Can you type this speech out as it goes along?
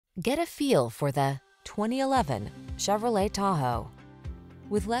Get a feel for the 2011 Chevrolet Tahoe.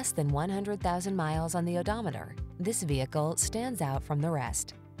 With less than 100,000 miles on the odometer, this vehicle stands out from the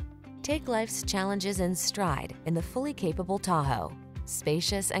rest. Take life's challenges in stride in the fully capable Tahoe.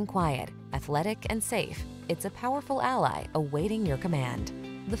 Spacious and quiet, athletic and safe, it's a powerful ally awaiting your command.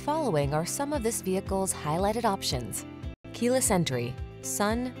 The following are some of this vehicle's highlighted options: keyless entry,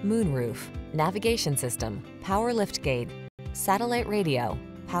 sun, moonroof, navigation system, power liftgate, satellite radio,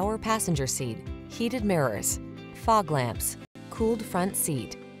 power passenger seat, heated mirrors, fog lamps, cooled front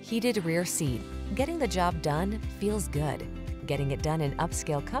seat, heated rear seat. Getting the job done feels good. Getting it done in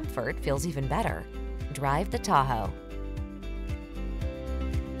upscale comfort feels even better. Drive the Tahoe.